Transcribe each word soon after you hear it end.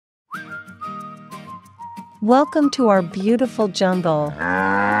Welcome to our beautiful jungle.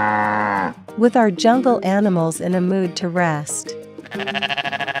 With our jungle animals in a mood to rest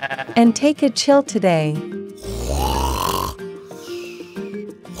and take a chill today.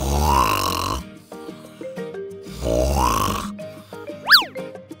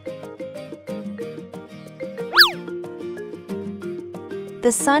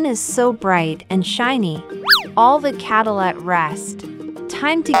 The sun is so bright and shiny. All the cattle at rest.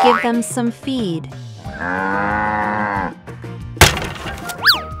 Time to give them some feed.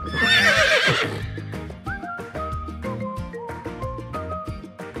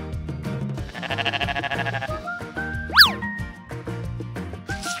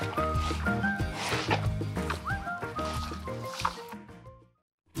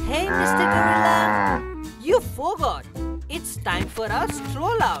 Hey, Mr. Gorilla! You forgot. It's time for our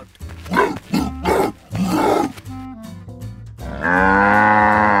stroll out.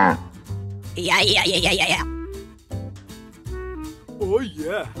 Yeah. Oh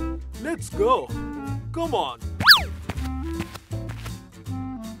yeah, let's go. Come on.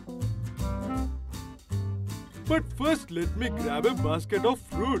 But first let me grab a basket of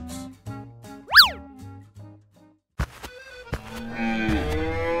fruits.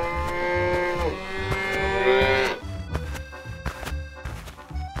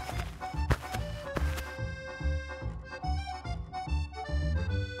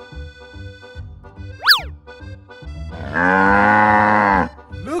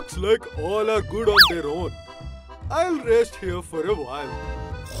 Looks like all are good on their own. I'll rest here for a while.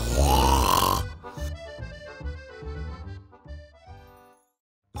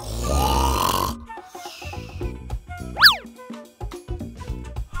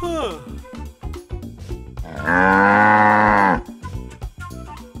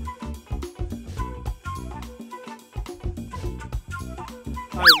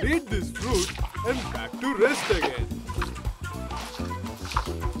 I'll eat this fruit and back to rest again.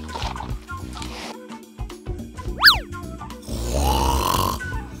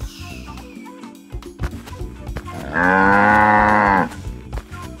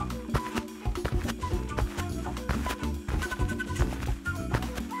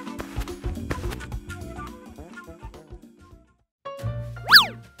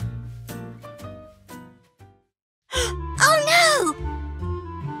 Oh no!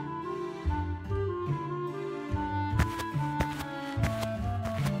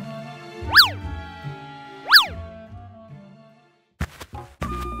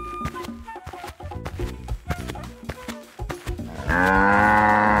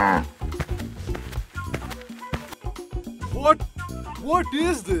 What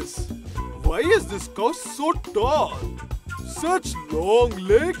is this? Why is this cow so tall? Such long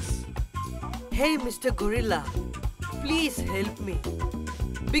legs? Hey, Mr. Gorilla, please help me.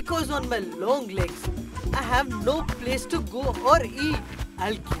 Because on my long legs, I have no place to go or eat.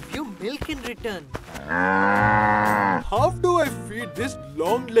 I'll give you milk in return. How do I feed this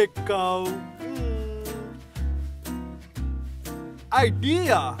long leg cow?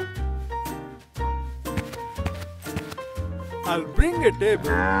 Idea! I'll bring a table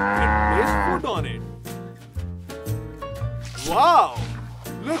and place food on it. Wow!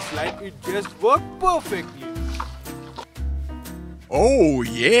 Looks like it just worked perfectly. Oh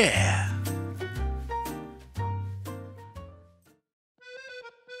yeah!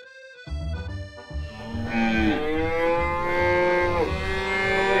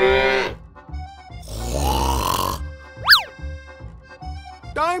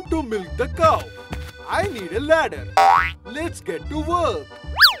 Time to milk the cow. I need a ladder. Let's get to work.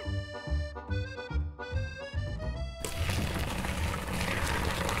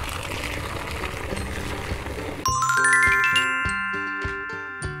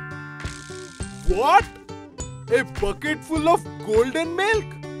 What? A bucket full of golden milk?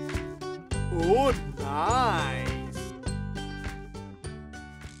 Oh, nice.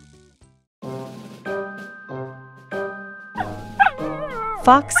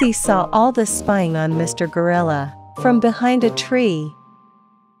 Foxy saw all this spying on Mr. Gorilla from behind a tree.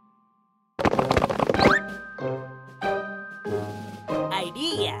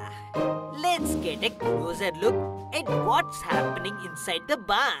 Idea! Let's get a closer look at what's happening inside the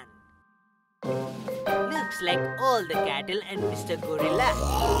barn. Looks like all the cattle and Mr. Gorilla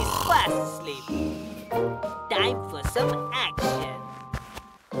is fast asleep. Time for some action.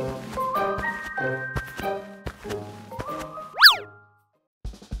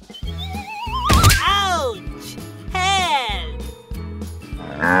 Ouch! Help!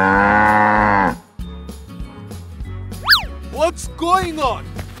 What's going on?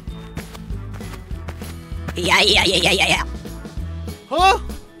 Yeah. Huh?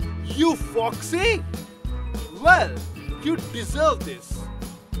 You Foxy? Well, you deserve this.